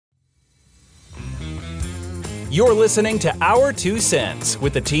You're listening to Our 2 Cents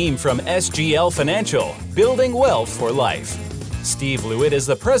with the team from SGL Financial, building wealth for life. Steve Lewitt is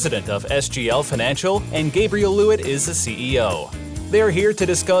the president of SGL Financial, and Gabriel Lewitt is the CEO. They're here to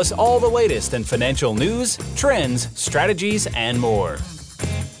discuss all the latest in financial news, trends, strategies, and more.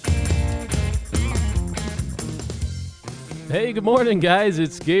 Hey, good morning, guys.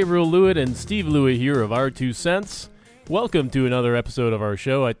 It's Gabriel Lewitt and Steve Lewitt here of Our 2 Cents. Welcome to another episode of our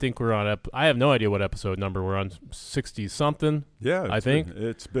show. I think we're on I have no idea what episode number we're on. 60 something. Yeah, I think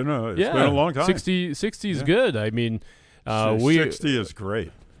it's been a long time. 60 is good. I mean, 60 is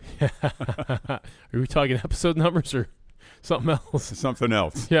great. Are we talking episode numbers or something else? Something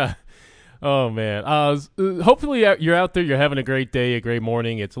else. Yeah. Oh man. Hopefully you're out there. You're having a great day, a great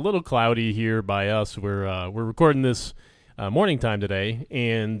morning. It's a little cloudy here by us. We're recording this morning time today,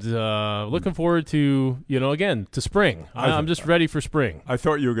 and looking forward to, again, to spring. I'm just ready for spring. I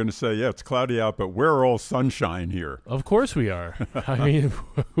thought you were going to say, it's cloudy out, but we're all sunshine here. Of course we are. I mean,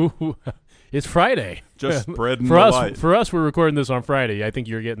 it's Friday. Just spreading for the us, light. For us, we're recording this on Friday. I think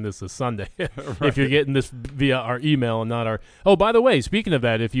you're getting this Sunday. Right. If you're getting this via our email and not our... Oh, by the way, speaking of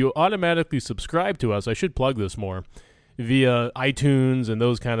that, if you automatically subscribe to us, I should plug this more, via iTunes and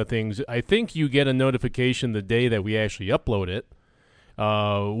those kind of things, I think you get a notification the day that we actually upload it,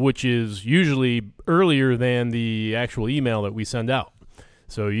 which is usually earlier than the actual email that we send out.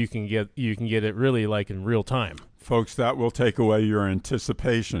 So you can get it really like in real time. Folks, that will take away your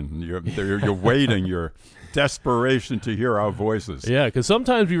anticipation. You're waiting, your desperation to hear our voices. Yeah, because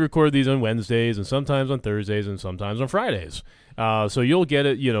sometimes we record these on Wednesdays and sometimes on Thursdays and sometimes on Fridays. So you'll get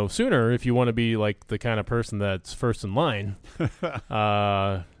it, sooner if you want to be like the kind of person that's first in line.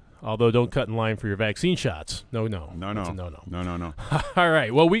 Although don't cut in line for your vaccine shots. No. All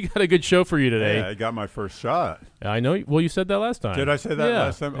right. Well, we got a good show for you today. Yeah, I got my first shot. I know. Well, you said that last time. Did I say that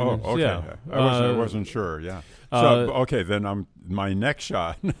last time? Oh, okay. Yeah. I wasn't sure. Yeah. So okay, then my next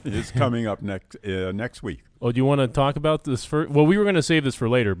shot is coming up next week. Oh, do you want to talk about this first? Well, we were going to save this for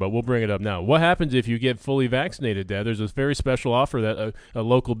later, but we'll bring it up now. What happens if you get fully vaccinated, Dad? There's this very special offer that a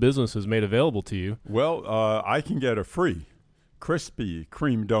local business has made available to you. Well, I can get a free Krispy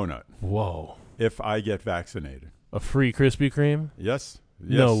Kreme donut. Whoa. If I get vaccinated. A free Krispy Kreme? Yes.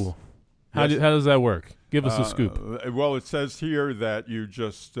 No. How does that work? Give us a scoop. Well, it says here that you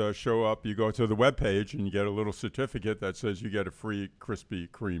just show up, you go to the webpage, and you get a little certificate that says you get a free Krispy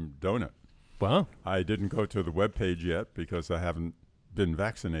Kreme donut. Wow. I didn't go to the webpage yet because I haven't been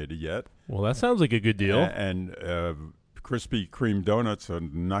vaccinated yet. Well, that sounds like a good deal. And Krispy Kreme donuts are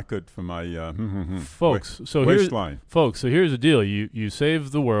not good for my waistline. So here's the deal. You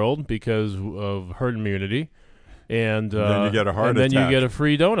save the world because of herd immunity. And then you get a heart attack. And then you get a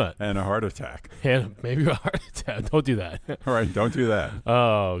free donut. And a heart attack. And maybe a heart attack. Don't do that. All right, don't do that.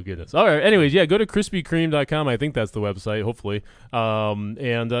 Oh, goodness. All right. Anyways, go to KrispyKreme.com. I think that's the website, hopefully.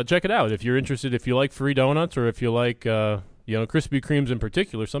 And check it out if you're interested. If you like free donuts or if you like, Krispy Kremes in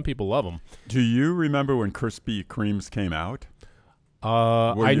particular. Some people love them. Do you remember when Krispy Kremes came out?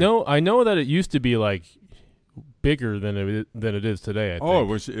 I know that it used to be like bigger than it is today, I think. Oh,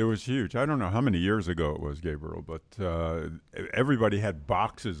 it was huge. I don't know how many years ago it was, Gabriel, but everybody had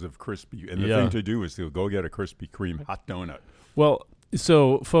boxes of Krispy, and the thing to do is to go get a Krispy Kreme hot donut. Well,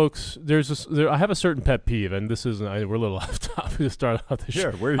 so folks, I have a certain pet peeve, and this isn't. We're a little off topic to start out the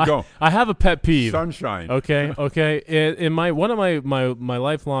show. Yeah, where you go? I have a pet peeve. Sunshine. Okay. And one of my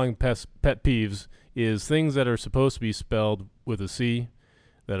lifelong pet peeves is things that are supposed to be spelled with a C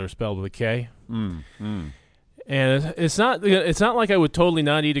that are spelled with a K. And it's not like I would totally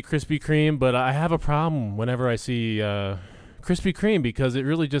not eat a Krispy Kreme, but I have a problem whenever I see Krispy Kreme because it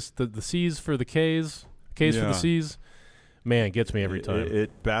really just the C's for the K's for the C's, man, it gets me every time.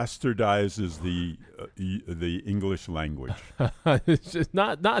 It bastardizes the English language. It's just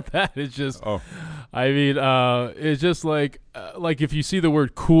not that. It's just it's just like if you see the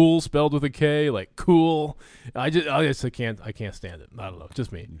word cool spelled with a K, like cool, I can't stand it. I don't know,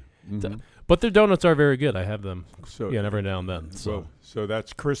 just me. Mm-hmm. But their donuts are very good. I have them every now and then. So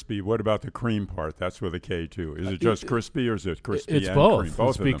that's crispy. What about the cream part? That's with a K too. Is it just crispy or is it crispy it's and both. cream? Both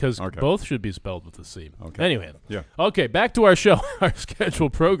it's because both should be spelled with a C. Okay. Anyway. Yeah. Okay, back to our show, our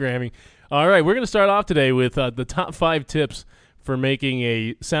scheduled programming. All right, we're going to start off today with the top 5 tips for making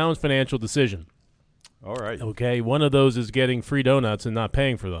a sound financial decision. All right. Okay, one of those is getting free donuts and not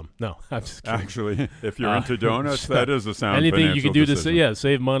paying for them. No, I'm just kidding. Actually, if you're into donuts, that is a sound anything financial you can do decision. to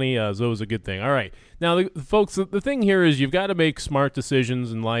save money is always a good thing. All right. Now, folks, the thing here is you've got to make smart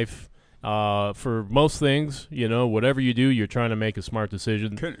decisions in life, For most things, whatever you do, you're trying to make a smart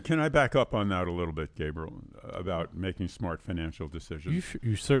decision. Can I back up on that a little bit, Gabriel, about making smart financial decisions?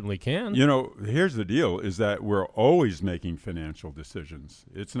 You certainly can. Here's the deal, is that we're always making financial decisions.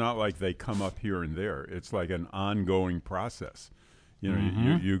 It's not like they come up here and there. It's like an ongoing process.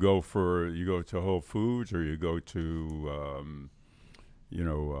 You go to Whole Foods, or you go to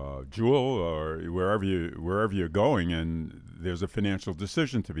Jewel, or wherever you're going, and there's a financial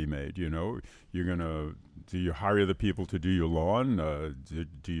decision to be made. Do you hire the people to do your lawn?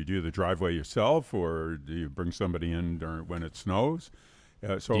 Do you do the driveway yourself, or do you bring somebody in when it snows?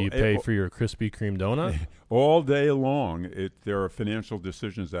 Do you pay for your Krispy Kreme donut? All day long, there are financial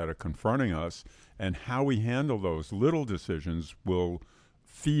decisions that are confronting us, and how we handle those little decisions will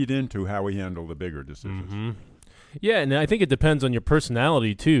feed into how we handle the bigger decisions. Mm-hmm. Yeah, and I think it depends on your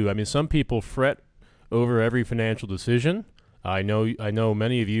personality too. I mean, some people fret over every financial decision. I know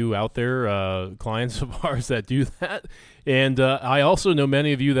many of you out there, clients of ours that do that, and I also know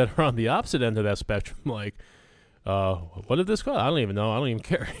many of you that are on the opposite end of that spectrum. Like, what did this cost? I don't even know. I don't even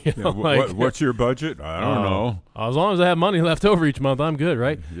care. What's your budget? I don't know. As long as I have money left over each month, I'm good,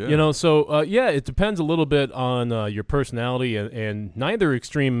 right? Yeah. So it depends a little bit on your personality, and neither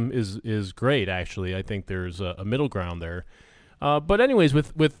extreme is great. Actually, I think there's a middle ground there. But anyways,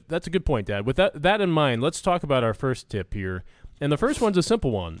 with that's a good point, Dad. With that in mind, let's talk about our first tip here. And the first one's a simple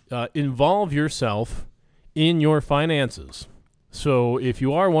one. Involve yourself in your finances. So if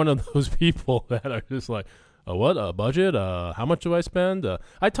you are one of those people that are just like, what, a budget? How much do I spend?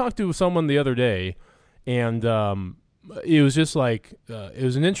 I talked to someone the other day, and it was just like, it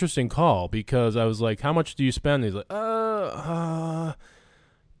was an interesting call, because I was like, how much do you spend? And he's like,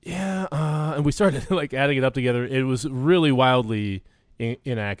 yeah. And we started like adding it up together. It was really wildly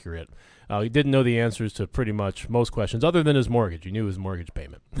inaccurate. He didn't know the answers to pretty much most questions other than his mortgage. He knew his mortgage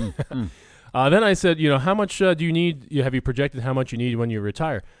payment. Then I said, how much do you need? Have you projected how much you need when you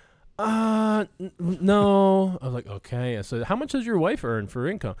retire? No. I was like, okay. I said, how much does your wife earn for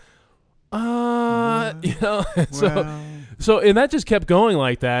income? So and that just kept going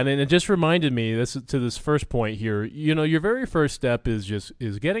like that, and it just reminded me this first point here. Your very first step is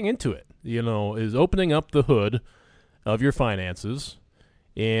getting into it. Is opening up the hood of your finances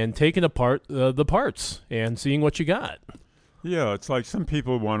and taking apart the parts and seeing what you got. Yeah, it's like some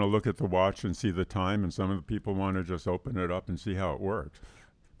people want to look at the watch and see the time, and some of the people want to just open it up and see how it works.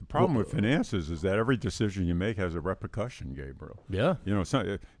 The problem with finances is that every decision you make has a repercussion, Gabriel. Yeah.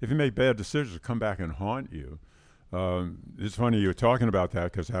 If you make bad decisions, come back and haunt you. It's funny you were talking about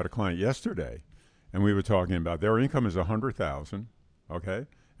that, because I had a client yesterday, and we were talking about their income is $100,000, okay,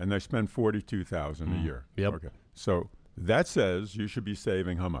 and they spend $42,000 a year. Yep. Okay. So that says you should be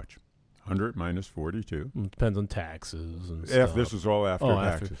saving how much? 100 minus 42. It depends on taxes and stuff. This is all after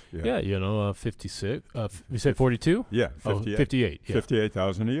taxes. Yeah, 56. You said 42? Yeah, 58. 58. Yeah.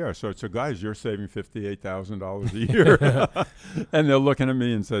 $58,000 a year. So guys, you're saving $58,000 a year, and they're looking at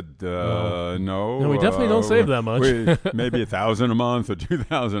me and said, "No, no, we definitely don't save that much. Maybe $1,000 a month or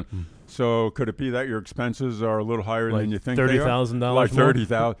 $2,000." So could it be that your expenses are a little higher than you think? $30,000, like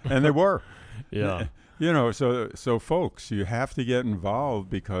 $30,000, and they were. Yeah. So folks, you have to get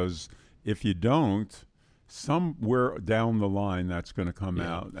involved, because if you don't, somewhere down the line that's going to come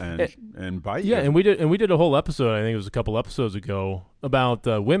out and bite you. Yeah, and we did a whole episode, I think it was a couple episodes ago, about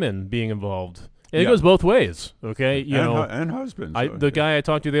women being involved. And it goes both ways, okay? And husbands. The guy I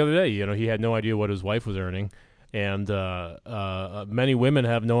talked to the other day, he had no idea what his wife was earning, and many women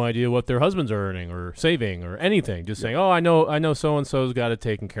have no idea what their husbands are earning or saving or anything. Just saying, I know so and so's got it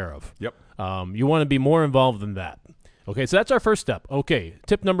taken care of. Yep. You want to be more involved than that. Okay, so that's our first step. Okay,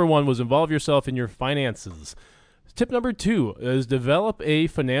 tip number 1 was involve yourself in your finances. Tip number 2 is develop a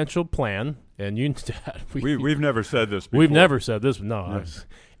financial plan. And we've never said this before. We've never said this. No.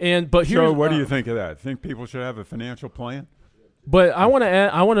 Yes. So what do you think of that? Think people should have a financial plan? But I want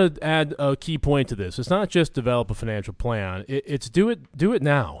to add a key point to this. It's not just develop a financial plan. It's do it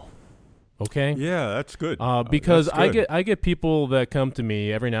now. Okay. Yeah, that's good. Because that's good. I get people that come to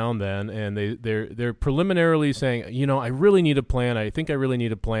me every now and then, and they're preliminarily saying, I really need a plan. I think I really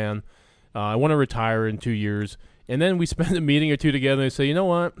need a plan. I want to retire in 2 years, and then we spend a meeting or two together. And they say, you know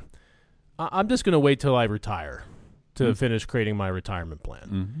what? I'm just going to wait till I retire to finish creating my retirement plan.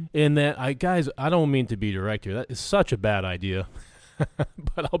 Mm-hmm. And that I don't mean to be direct here. That is such a bad idea.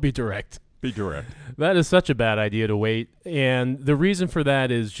 But I'll be direct. Be direct. That is such a bad idea to wait, and the reason for that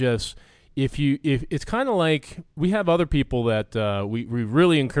is just. If it's kind of like we have other people that we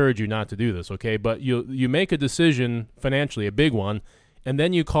really encourage you not to do this, okay? But you make a decision financially, a big one, and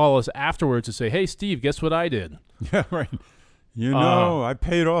then you call us afterwards to say, hey, Steve, guess what I did? Yeah, right. You know, I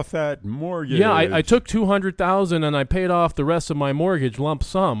paid off that mortgage. Yeah, I took $200,000 and I paid off the rest of my mortgage lump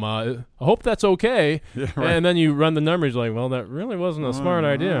sum. I hope that's okay. Yeah, right. And then you run the numbers like, well, that really wasn't a smart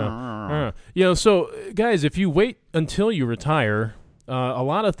idea. So guys, if you wait until you retire, a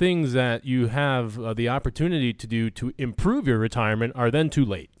lot of things that you have the opportunity to do to improve your retirement are then too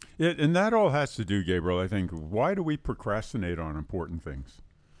late. And that all has to do, Gabriel, I think, why do we procrastinate on important things?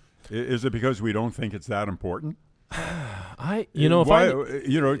 Is it because we don't think it's that important? If I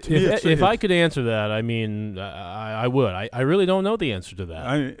could answer that, I mean, I would. I really don't know the answer to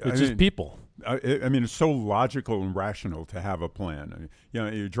that. It's just people. I mean, it's so logical and rational to have a plan.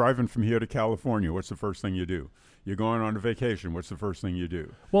 You're driving from here to California. What's the first thing you do? You're going on a vacation. What's the first thing you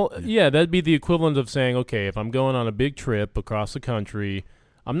do? Well, yeah, that'd be the equivalent of saying, okay, if I'm going on a big trip across the country,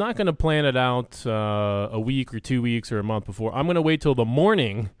 I'm not going to plan it out a week or 2 weeks or a month before. I'm going to wait till the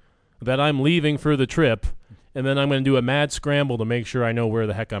morning that I'm leaving for the trip, and then I'm going to do a mad scramble to make sure I know where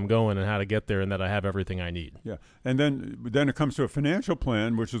the heck I'm going and how to get there and that I have everything I need. Yeah, and then it comes to a financial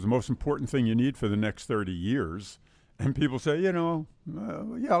plan, which is the most important thing you need for the next 30 years. And people say, yeah,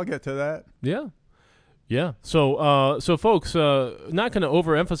 I'll get to that. Yeah. Yeah. So folks, not going to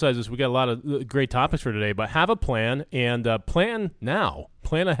overemphasize this. We got a lot of great topics for today, but have a plan and plan now.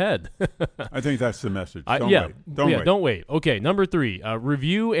 Plan ahead. I think that's the message. Don't wait. Okay. Number 3,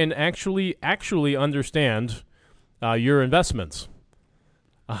 review and actually understand your investments.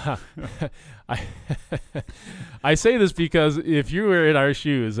 I say this because if you were in our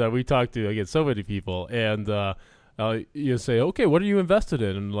shoes, we talked to, again, so many people, and you say, okay, what are you invested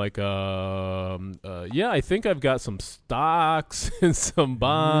in? And like, I think I've got some stocks and some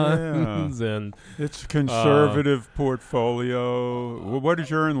bonds, and it's conservative portfolio. What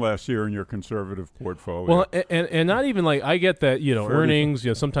did you earn last year in your conservative portfolio? Well, and not even like, I get that, earnings.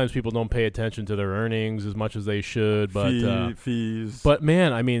 Sometimes people don't pay attention to their earnings as much as they should, but fees. But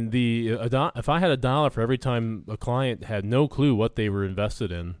man, I mean, if I had $1 for every time a client had no clue what they were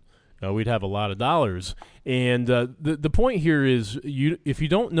invested in, we'd have a lot of dollars. And the point here is, if you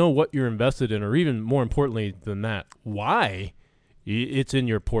don't know what you're invested in, or even more importantly than that, why it's in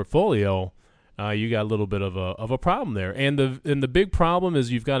your portfolio, you got a little bit of a problem there. And the big problem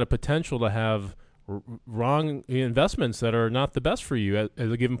is you've got a potential to have wrong investments that are not the best for you at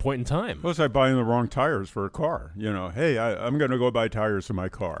a given point in time. Well, it's like buying the wrong tires for a car. Hey, I'm going to go buy tires for my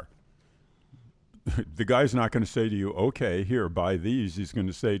car. The guy's not going to say to you, okay, here, buy these. He's going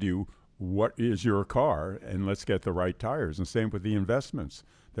to say to you, what is your car? And let's get the right tires. And same with the investments.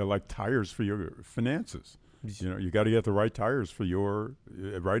 They're like tires for your finances. You got to get the right tires for your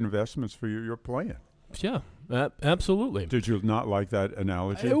right investments for your plan. Yeah, absolutely. Did you not like that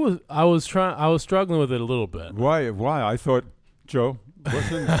analogy? I was struggling with it a little bit. Why? I thought, Joe,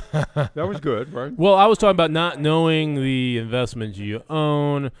 that was good, right? Well, I was talking about not knowing the investments you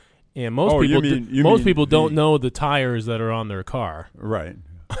own. And most people don't know the tires that are on their car. Right.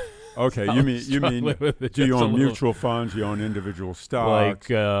 Okay. You mean do you own mutual funds? You own individual stocks?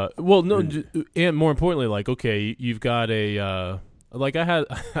 And more importantly, like, okay, you've got I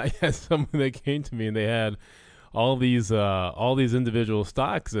had someone that came to me and they had all these individual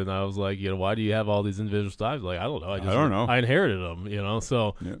stocks, and I was like, why do you have all these individual stocks? Like, I don't know. I don't know. I inherited them,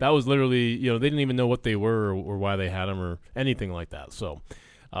 So that was literally, they didn't even know what they were or why they had them or anything like that. So.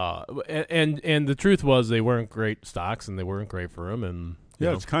 And the truth was they weren't great stocks and they weren't great for him. And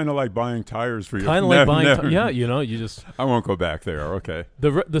it's kind of like buying tires for your. Kind of like buying, you just. I won't go back there. Okay.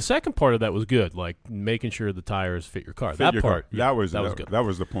 The second part of that was good, like making sure the tires fit your car. That part was good. That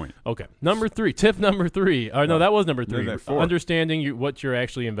was the point. Okay, tip number 3. That was number 3. Understanding what you're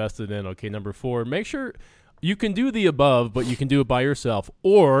actually invested in. Okay, number 4. Make sure you can do the above, but you can do it by yourself,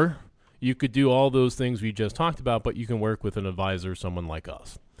 or you could do all those things we just talked about, but you can work with an advisor, someone like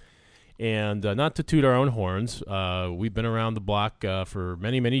us. And not to toot our own horns, we've been around the block for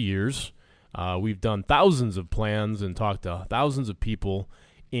many, many years. We've done thousands of plans and talked to thousands of people.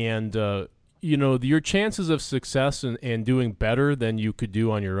 And, your chances of success and doing better than you could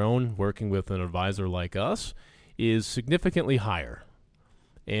do on your own working with an advisor like us is significantly higher.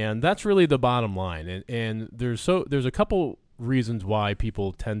 And that's really the bottom line. And there's a couple reasons why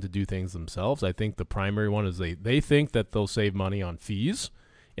people tend to do things themselves. I think the primary one is they think that they'll save money on fees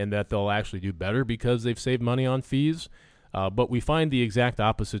and that they'll actually do better because they've saved money on fees. But we find the exact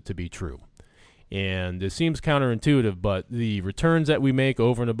opposite to be true. And it seems counterintuitive, but the returns that we make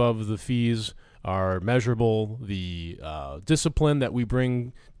over and above the fees are measurable. The discipline that we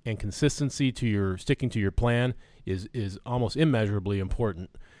bring and consistency to sticking to your plan is almost immeasurably important.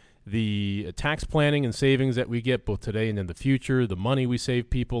 the tax planning and savings that we get both today and in the future, the money we save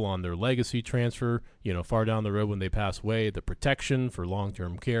people on their legacy transfer, far down the road when they pass away, the protection for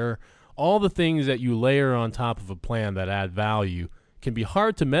long-term care, all the things that you layer on top of a plan that add value can be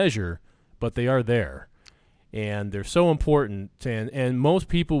hard to measure, but they are there. And they're so important, and most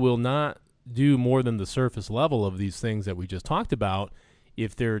people will not do more than the surface level of these things that we just talked about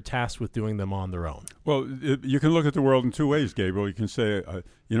if they're tasked with doing them on their own. Well, you can look at the world in two ways, Gabriel. You can say,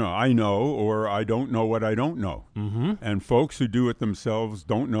 I know, or I don't know what I don't know. Mm-hmm. And folks who do it themselves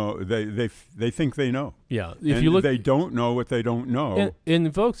don't know. They think they know. Yeah. They don't know what they don't know.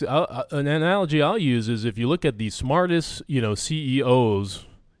 And folks, an analogy I'll use is if you look at the smartest, CEOs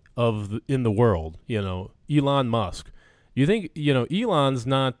in the world, Elon Musk. You think, Elon's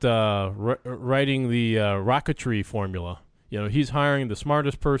not writing the rocketry formula. He's hiring the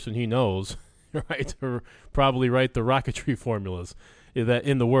smartest person he knows, right, to probably write the rocketry formulas that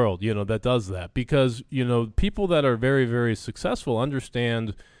in the world, that does that. Because, people that are very, very successful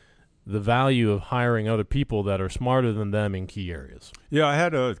understand the value of hiring other people that are smarter than them in key areas. Yeah, I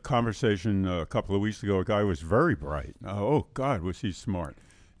had a conversation a couple of weeks ago. A guy was very bright. Oh, God, was he smart.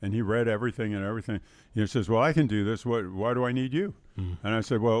 And he read everything and everything. He says, well, I can do this. Why do I need you? And I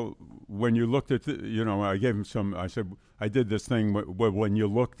said, well, when you looked at, I gave him I said, I did this thing when you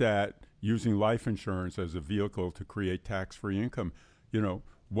looked at using life insurance as a vehicle to create tax-free income,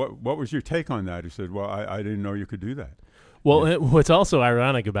 what was your take on that? He said, well, I didn't know you could do that. Well, what's also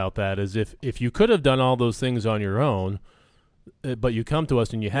ironic about that is if you could have done all those things on your own, but you come to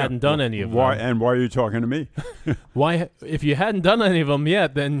us and you hadn't done any of them. And why are you talking to me? Why, if you hadn't done any of them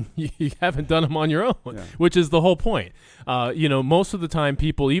yet, then you haven't done them on your own, which is the whole point. Most of the time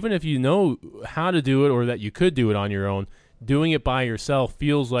people, even if you know how to do it or that you could do it on your own, doing it by yourself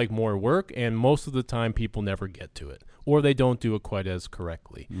feels like more work, and most of the time people never get to it, or they don't do it quite as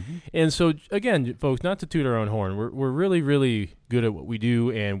correctly. Mm-hmm. And so, again, folks, not to toot our own horn, we're really, really good at what we do,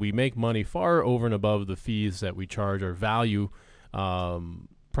 and we make money far over and above the fees that we charge. Our value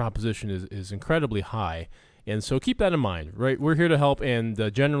proposition is incredibly high. And so keep that in mind, right? We're here to help,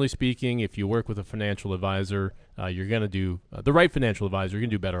 and generally speaking, if you work with a financial advisor, you're going to do the right financial advisor, you're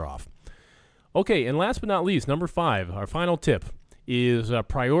going to do better off. Okay, and last but not least, number 5, our final tip is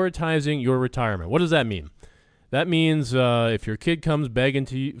prioritizing your retirement. What does that mean? That means if your kid comes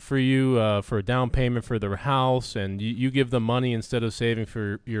begging for you for a down payment for their house, and you give them money instead of saving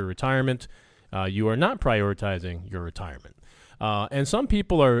for your retirement, you are not prioritizing your retirement. And some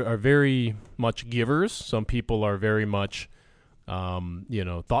people are very much givers. Some people are very much,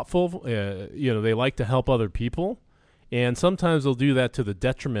 thoughtful. They like to help other people, and sometimes they'll do that to the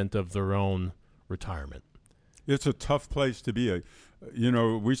detriment of their own retirement. It's a tough place to be.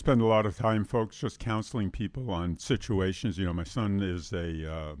 We spend a lot of time, folks, just counseling people on situations. My son is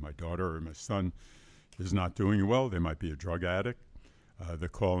my daughter or my son is not doing well. They might be a drug addict. They're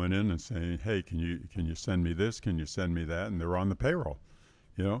calling in and saying, hey, can you send me this? Can you send me that? And they're on the payroll,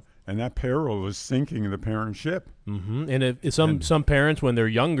 and that payroll is sinking the parent ship. Mm-hmm. And if some parents, when they're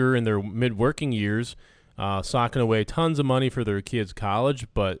younger in their mid-working years, socking away tons of money for their kids' college,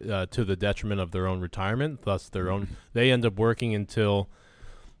 but to the detriment of their own retirement, thus they end up working until,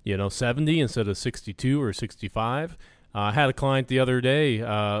 70 instead of 62 or 65. I had a client the other day,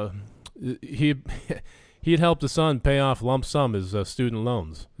 he had helped his son pay off lump sum his student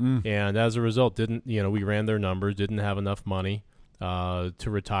loans. And as a result, we ran their numbers, didn't have enough money to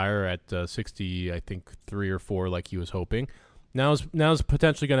retire at 60, I think 3 or 4 like he was hoping. Now is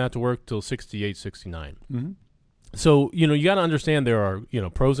potentially going to have to work till 68, 69. Mm-hmm. So, you got to understand there are,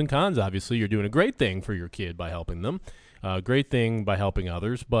 pros and cons. Obviously, you're doing a great thing for your kid by helping them, great thing by helping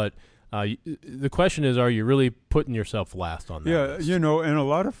others. But the question is, are you really putting yourself last on that? Yeah, and a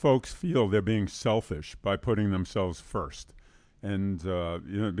lot of folks feel they're being selfish by putting themselves first. And,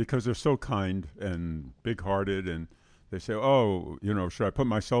 because they're so kind and big-hearted, and they say, should I put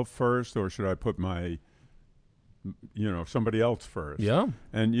myself first or should I put somebody else first? Yeah.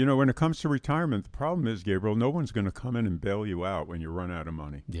 And, when it comes to retirement, the problem is, Gabriel, no one's going to come in and bail you out when you run out of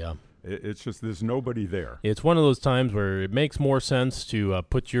money. Yeah. It's just there's nobody there. It's one of those times where it makes more sense to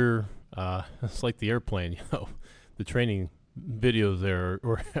put your it's like the airplane, the training videos there,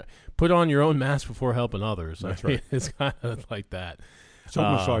 or put on your own mask before helping others. That's right. It's kind of like that. It's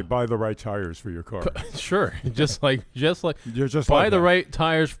almost like buy the right tires for your car. Sure, just like buy the right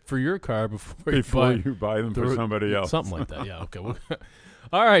tires for your car before you buy them for somebody else. Something like that. Yeah. Okay.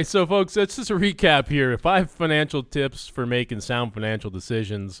 All right. So, folks, that's just a recap here. 5 financial tips for making sound financial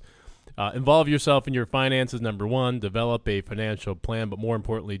decisions. Involve yourself in your finances. Number 1, develop a financial plan, but more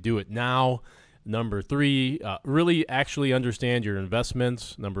importantly, do it now. Number 3, really actually understand your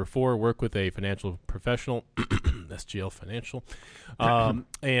investments. Number 4, work with a financial professional, SGL Financial,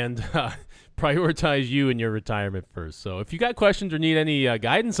 and prioritize you and your retirement first. So if you got questions or need any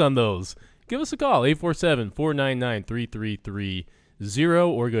guidance on those, give us a call, 847-499-3330,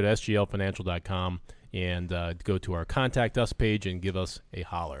 or go to sglfinancial.com and go to our Contact Us page and give us a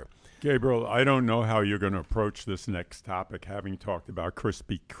holler. Gabriel, I don't know how you're going to approach this next topic, having talked about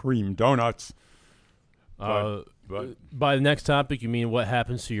Krispy Kreme donuts. But By the next topic, you mean what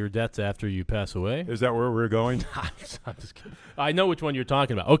happens to your debts after you pass away? Is that where we're going? I'm just kidding. I know which one you're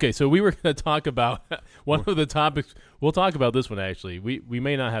talking about. Okay, so we were going to talk about one of the topics. We'll talk about this one, actually. We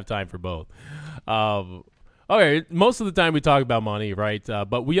may not have time for both. Okay, most of the time we talk about money, right?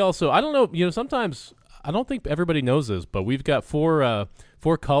 But we also, I don't know, sometimes, I don't think everybody knows this, but we've got four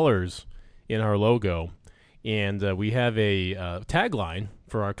colors in our logo, and we have a tagline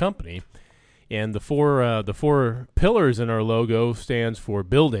for our company. And the four pillars in our logo stands for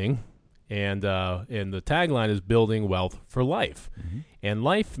building, and the tagline is building wealth for life. Mm-hmm. And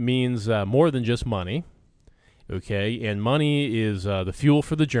life means more than just money, okay? And money is the fuel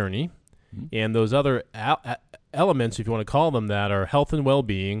for the journey, mm-hmm. and those other elements, if you want to call them that, are health and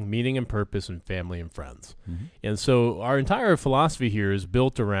well-being, meaning and purpose, and family and friends. Mm-hmm. And so our entire philosophy here is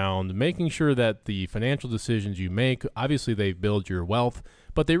built around making sure that the financial decisions you make, obviously they build your wealth,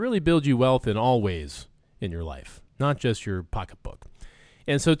 but they really build you wealth in all ways in your life, not just your pocketbook.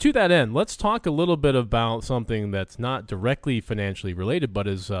 And so to that end, let's talk a little bit about something that's not directly financially related, but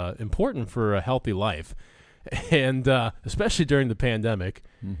is important for a healthy life, and especially during the pandemic.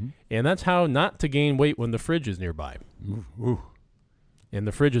 Mm-hmm. And that's how not to gain weight when the fridge is nearby. Ooh. And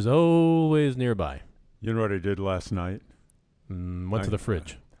the fridge is always nearby. You know what I did last night? Went to the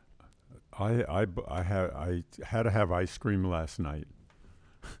fridge. I had to have ice cream last night.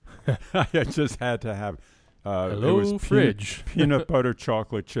 I just had to have. Hello, it was fridge. Peanut butter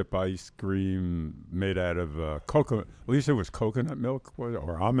chocolate chip ice cream made out of coconut. At least it was coconut milk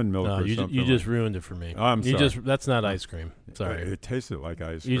or almond milk or something. You just ruined it for me. Oh, I'm sorry. That's not ice cream. Sorry. It tasted like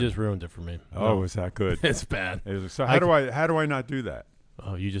ice cream. You just ruined it for me. Oh, was that good? It's bad. So how do I not do that?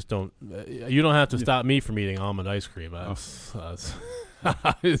 Oh, you just don't. You don't have to stop me from eating almond ice cream.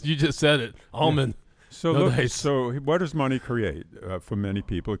 You just said it. Almond. Yeah. So what does money create? For many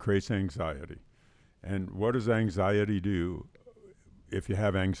people, it creates anxiety. And what does anxiety do if you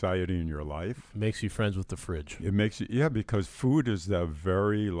have anxiety in your life? It makes you friends with the fridge. It makes you, because food is the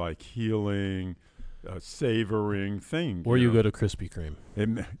very healing, savoring thing. Or you go to Krispy Kreme.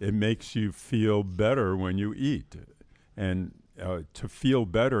 It makes you feel better when you eat. And to feel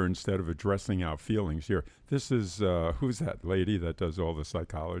better instead of addressing our feelings here. This is, who's that lady that does all the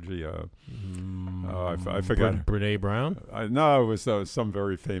psychology? I forgot. Brene Brown? No, it was some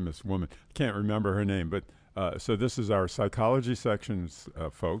very famous woman. I can't remember her name. But so this is our psychology sections,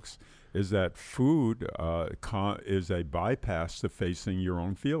 folks, is that food is a bypass to facing your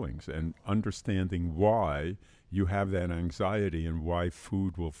own feelings and understanding why you have that anxiety and why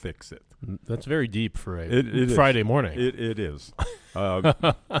food will fix it. That's very deep for a Friday morning. It is.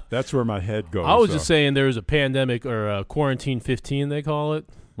 That's where my head goes. I was just saying there was a pandemic or a quarantine 15, they call it.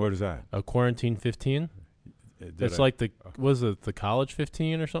 What is that? A quarantine 15? It's like the college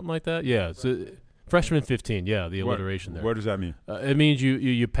 15 or something like that? Yeah. It's freshman 15, yeah, the alliteration there. What does that mean? It means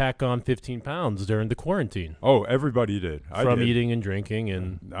you pack on 15 pounds during the quarantine. Oh, everybody did. From eating and drinking.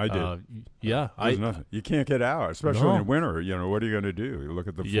 And I did. Yeah. There's nothing. You can't get out, especially in winter. What are you going to do? You look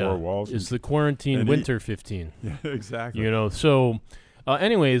at the four walls. It's the quarantine winter 15. Yeah, exactly. So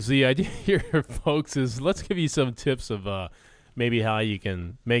anyways, the idea here, folks, is let's give you some tips of maybe how you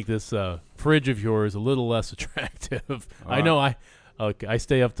can make this fridge of yours a little less attractive. I know I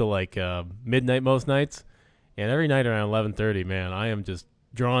stay up to midnight most nights, and every night around 11:30, man, I am just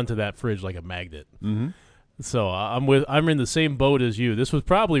drawn to that fridge like a magnet. Mm-hmm. So I'm in the same boat as you. This was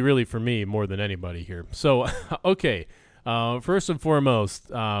probably really for me more than anybody here. So okay, first and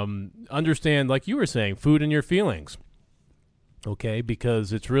foremost, understand, like you were saying, food and your feelings. Okay,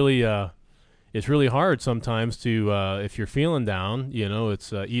 because it's really hard sometimes to if you're feeling down,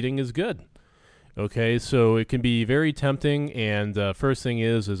 it's eating is good. Okay, so it can be very tempting, and first thing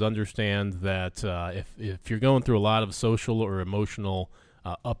is understand that if you're going through a lot of social or emotional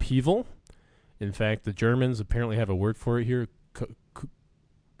upheaval, in fact, the Germans apparently have a word for it here. Do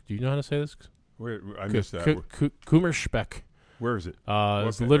you know how to say this? I missed that. Kummerspeck. Where is it?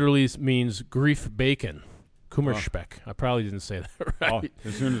 It literally means grief bacon. Kummerspeck. I probably didn't say that right.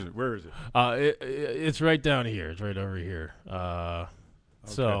 As soon as where is it? It's right down here. It's right over here. Okay.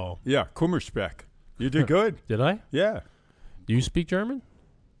 So yeah, Kummerspeck. You did good. Did I? Yeah. Do you speak German?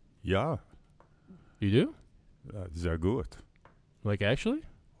 Yeah. You do? Sehr gut. Like actually?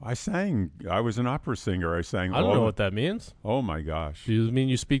 I sang. I was an opera singer. I sang. I don't know what that means. Oh my gosh! Do you mean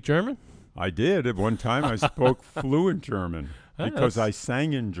you speak German? I did. At one time, I spoke fluent German because that's I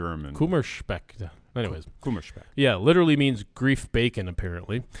sang in German. Kummerspeck. Anyways, Kummerspeck. yeah, literally means grief bacon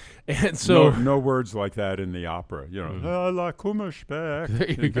apparently, and so no words like that in the opera. You know, la Kummerspeck.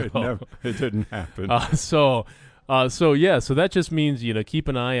 There you go. It didn't happen. So that just means keep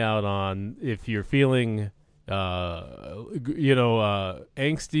an eye out on if you're feeling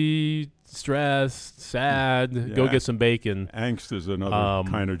angsty, stressed, sad, go get some bacon. Angst is another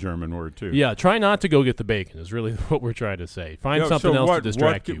kind of German word, too. Yeah, try not to go get the bacon is really what we're trying to say. Find something else to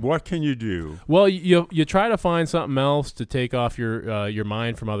distract you. What can you do? Well, you try to find something else to take off your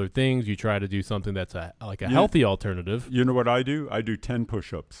mind from other things. You try to do something that's a healthy alternative. You know what I do? I do 10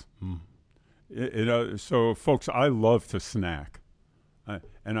 push-ups. So, folks, I love to snack.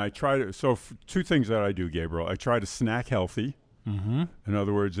 And I try to, two things that I do, Gabriel. I try to snack healthy. Mm-hmm. In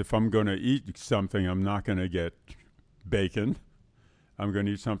other words, if I'm going to eat something, I'm not going to get bacon. I'm going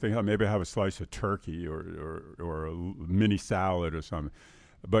to eat something. Maybe I have a slice of turkey or a mini salad or something.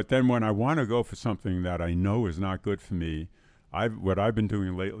 But then when I want to go for something that I know is not good for me, what I've been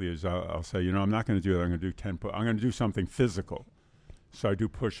doing lately is I'll say, I'm not going to do that. I'm going to do 10. I'm going to do something physical. So I do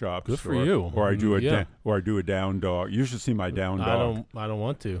push-ups. Good for you. Or I do I do a down dog. You should see my down dog. I don't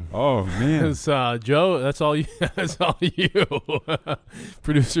want to. Oh man, it's, Joe. That's all you. That's all you,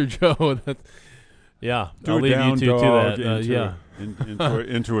 producer Joe. Yeah, do I'll a leave down you to dog do that.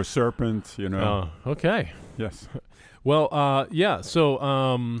 into a serpent. Okay. Yes. Well, yeah.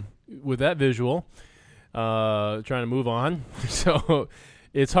 So, with that visual, trying to move on. So.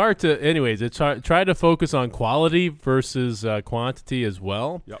 It's hard to, anyways. It's hard. Try to focus on quality versus quantity as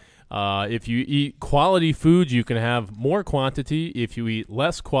well. Yep. If you eat quality foods, you can have more quantity. If you eat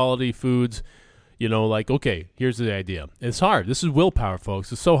less quality foods, okay, here's the idea. It's hard. This is willpower,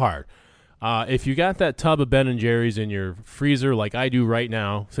 folks. It's so hard. If you got that tub of Ben & Jerry's in your freezer, like I do right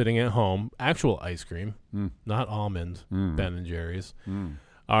now, sitting at home, actual ice cream, not almond Ben & Jerry's.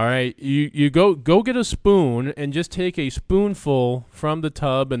 All right, you go get a spoon and just take a spoonful from the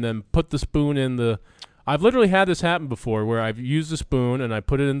tub and then put the spoon in the – I've literally had this happen before where I've used a spoon and I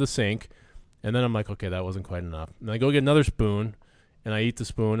put it in the sink, and then I'm like, okay, that wasn't quite enough. And I go get another spoon, and I eat the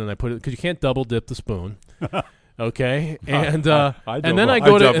spoon, and I put it – because you can't double dip the spoon. Okay? And then I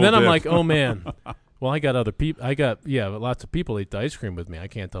go to – and then I'm like, oh, man. Well, I got other people – lots of people eat the ice cream with me. I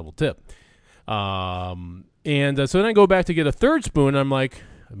can't double dip. So then I go back to get a third spoon, and I'm like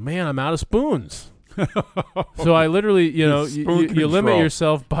 – man, I'm out of spoons. So I literally, you limit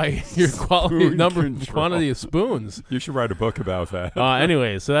yourself by your quantity of spoons. You should write a book about that.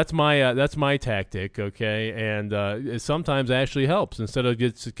 Anyway, so that's my tactic, okay? And it sometimes actually helps instead of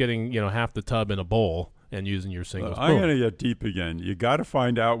just getting half the tub in a bowl and using your single spoon. I'm going to get deep again. You got to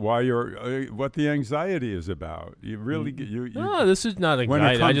find out why what the anxiety is about. You really no, this is not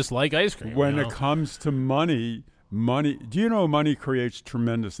anxiety. I just like ice cream. When it comes to money. Do you know money creates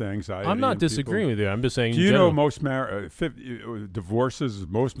tremendous anxiety? I'm not disagreeing with you. I'm just saying. Do you know most divorces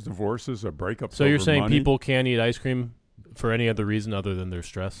are breakups? So you're saying money? People can't eat ice cream for any other reason other than their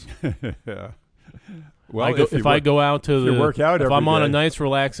stress? Yeah. Well, if I go out to the work out if every I'm on day. a nice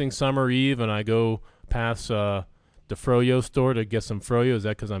relaxing summer eve and I go past the froyo store to get some froyo, is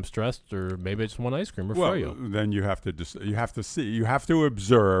that because I'm stressed, or maybe I just want ice cream or froyo? Then you have to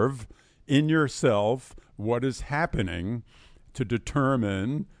observe in yourself what is happening to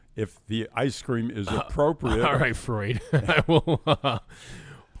determine if the ice cream is appropriate. All right, Freud.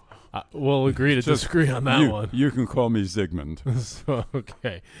 We'll agree to disagree on that one. You can call me Zygmunt.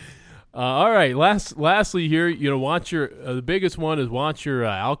 Okay. All right. Lastly here, watch your the biggest one is watch your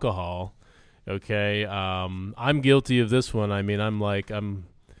alcohol. Okay. I'm guilty of this one. I mean,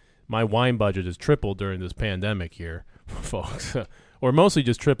 my wine budget has tripled during this pandemic here, folks. Or mostly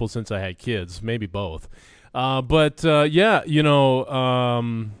just tripled since I had kids, maybe both. Watch your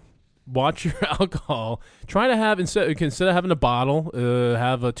alcohol. Try to have, instead of having a bottle,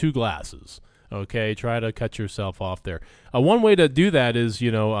 have 2 glasses. Okay, try to cut yourself off there. One way to do that is,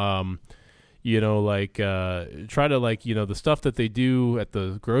 try to the stuff that they do at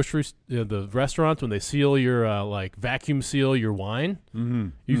the grocery, the restaurants when they seal your vacuum seal your wine. Mm-hmm.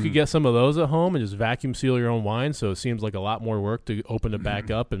 You could get some of those at home and just vacuum seal your own wine. So it seems like a lot more work to open it back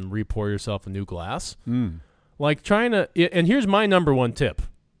up and re-pour yourself a new glass. And here's my number one tip,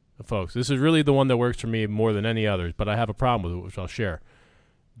 folks. This is really the one that works for me more than any others, but I have a problem with it, which I'll share.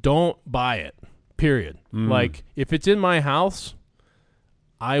 Don't buy it. Period. If it's in my house,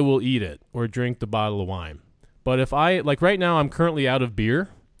 I will eat it or drink the bottle of wine. But if right now I'm currently out of beer,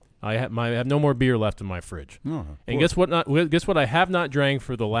 I have no more beer left in my fridge. Oh, and guess what? Guess what? I have not drank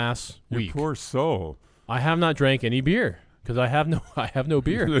for the last week. You poor soul. I have not drank any beer because I have no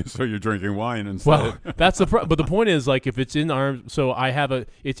beer. So you're drinking wine instead. Well, that's but the point is, like, if it's in arms, so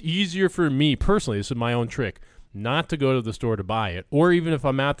it's easier for me personally. This is my own trick, not to go to the store to buy it, or even if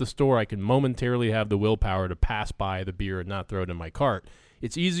I'm at the store, I can momentarily have the willpower to pass by the beer and not throw it in my cart.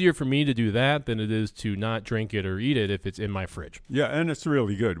 It's easier for me to do that than it is to not drink it or eat it if it's in my fridge. Yeah, and it's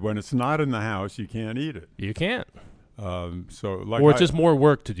really good. When it's not in the house, you can't eat it. You can't. Or it's just more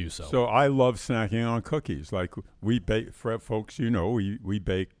work to do so. So I love snacking on cookies. Like we bake, for folks, we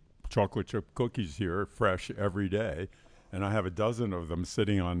bake chocolate chip cookies here fresh every day. And I have a dozen of them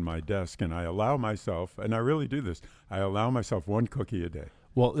sitting on my desk. And I allow myself, and I really do this, I allow myself one cookie a day.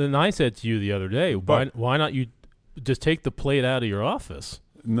 Well, and I said to you the other day, why not you just take the plate out of your office?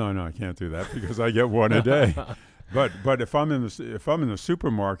 No, I can't do that because I get one a day. But if I'm in the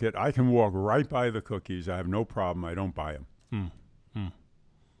supermarket, I can walk right by the cookies. I have no problem. I don't buy them. Yeah.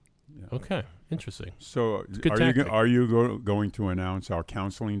 Okay, interesting. So are you going to announce our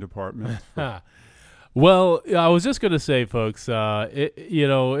counseling department? Well, I was just going to say, folks,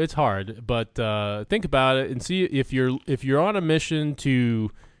 it's hard, but think about it and see if you're on a mission to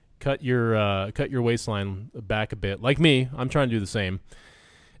cut your waistline back a bit. Like me, I'm trying to do the same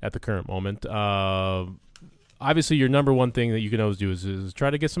at the current moment. Obviously, your number one thing that you can always do is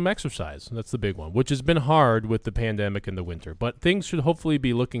try to get some exercise. That's the big one, which has been hard with the pandemic in the winter. But things should hopefully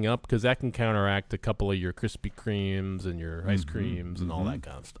be looking up because that can counteract a couple of your Krispy Kremes and your ice creams and all that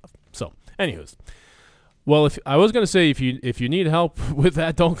kind of stuff. So, anyways. Well, if I was going to say if you need help with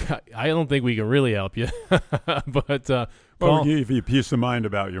that, I don't think we can really help you. But we'll give you peace of mind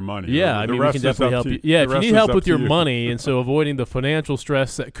about your money. Yeah, we can definitely help you. Yeah, if you need help with your money and so avoiding the financial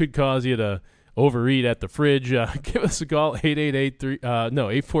stress that could cause you to overeat at the fridge, give us a call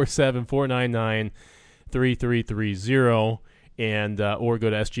 888-499-3330 and or go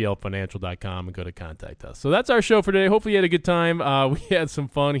to sglfinancial.com and go to contact us. So that's our show for today. Hopefully you had a good time. We had some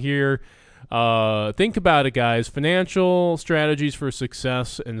fun here. Think about it, guys. Financial strategies for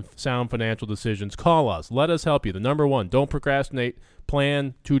success and sound financial decisions. Call us. Let us help you. The number one, don't procrastinate.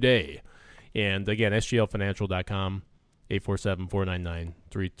 Plan today. And again, sglfinancial.com,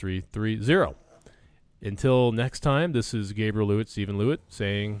 847-499-3330. Until next time, this is Gabriel Lewitt, Stephen Lewitt,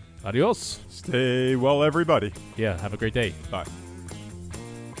 saying adios. Stay well, everybody. Yeah, have a great day. Bye.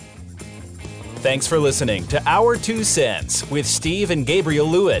 Thanks for listening to Our 2 Cents with Steve and Gabriel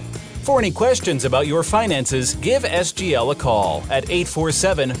Lewitt. For any questions about your finances, give SGL a call at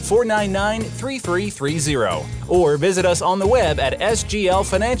 847-499-3330 or visit us on the web at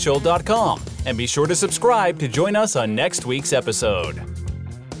sglfinancial.com. And be sure to subscribe to join us on next week's episode.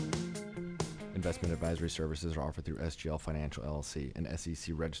 Investment advisory services are offered through SGL Financial LLC, an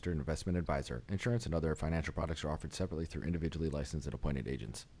SEC-registered investment advisor. Insurance and other financial products are offered separately through individually licensed and appointed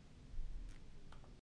agents.